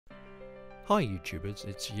Hi YouTubers,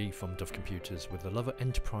 it's Yi from Duff Computers with another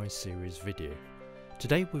Enterprise Series video.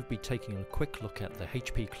 Today we'll be taking a quick look at the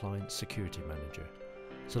HP Client Security Manager.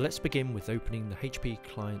 So let's begin with opening the HP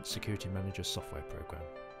Client Security Manager software program.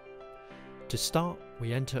 To start,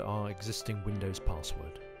 we enter our existing Windows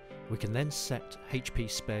password. We can then set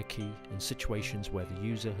HP spare key in situations where the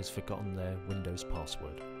user has forgotten their Windows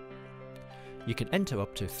password. You can enter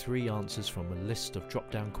up to 3 answers from a list of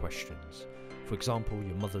drop-down questions. For example,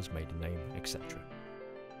 your mother's maiden name, etc.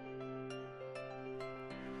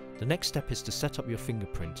 The next step is to set up your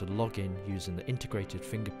fingerprint and log in using the integrated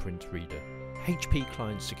fingerprint reader. HP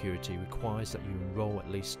Client Security requires that you enroll at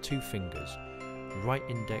least 2 fingers, right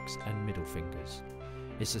index and middle fingers.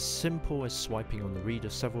 It's as simple as swiping on the reader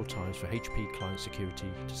several times for HP Client Security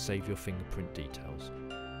to save your fingerprint details.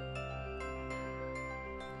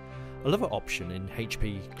 Another option in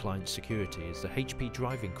HP Client Security is the HP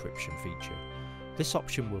Drive Encryption feature. This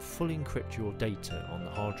option will fully encrypt your data on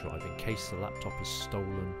the hard drive in case the laptop is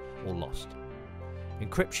stolen or lost.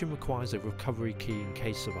 Encryption requires a recovery key in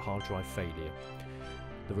case of a hard drive failure.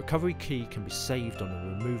 The recovery key can be saved on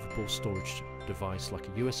a removable storage device like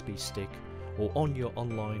a USB stick or on your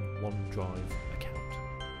online OneDrive account.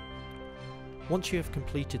 Once you have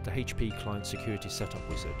completed the HP Client Security Setup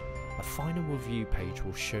Wizard, a final review page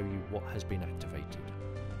will show you what has been activated.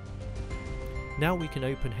 Now we can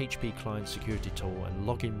open HP Client Security Tool and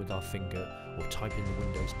log in with our finger or type in the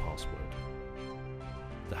Windows password.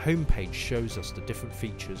 The home page shows us the different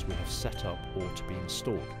features we have set up or to be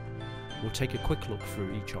installed. We'll take a quick look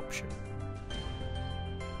through each option.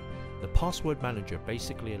 The Password Manager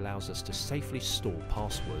basically allows us to safely store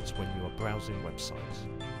passwords when you are browsing websites.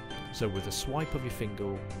 So with a swipe of your finger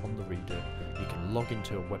on the reader, you can log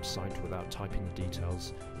into a website without typing the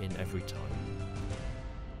details in every time.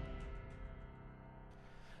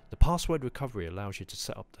 The password recovery allows you to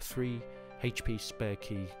set up the 3 HP spare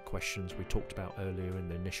key questions we talked about earlier in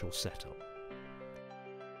the initial setup.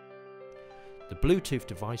 The Bluetooth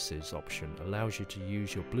devices option allows you to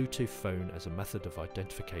use your Bluetooth phone as a method of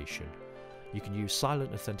identification. You can use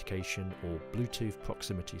silent authentication or Bluetooth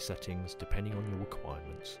proximity settings depending on your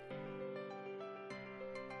requirements.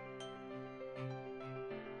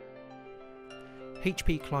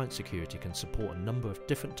 HP Client Security can support a number of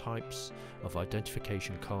different types of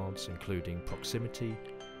identification cards including proximity,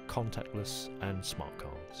 contactless and smart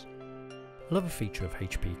cards. Another feature of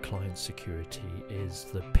HP Client Security is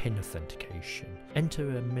the PIN authentication.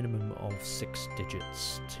 Enter a minimum of 6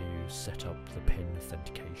 digits to set up the PIN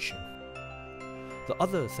authentication. The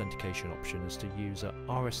other authentication option is to use a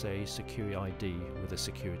RSAsecurID with a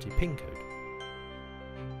security PIN code.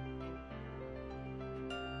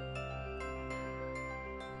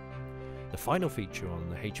 The final feature on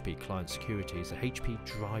the HP Client Security is the HP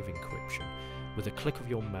Drive Encryption. With a click of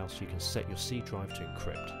your mouse you can set your C drive to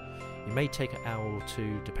encrypt. It may take an hour or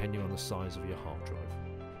 2 depending on the size of your hard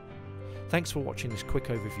drive. Thanks for watching this quick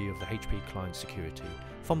overview of the HP Client Security.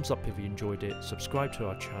 Thumbs up if you enjoyed it, subscribe to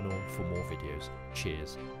our channel for more videos.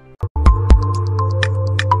 Cheers.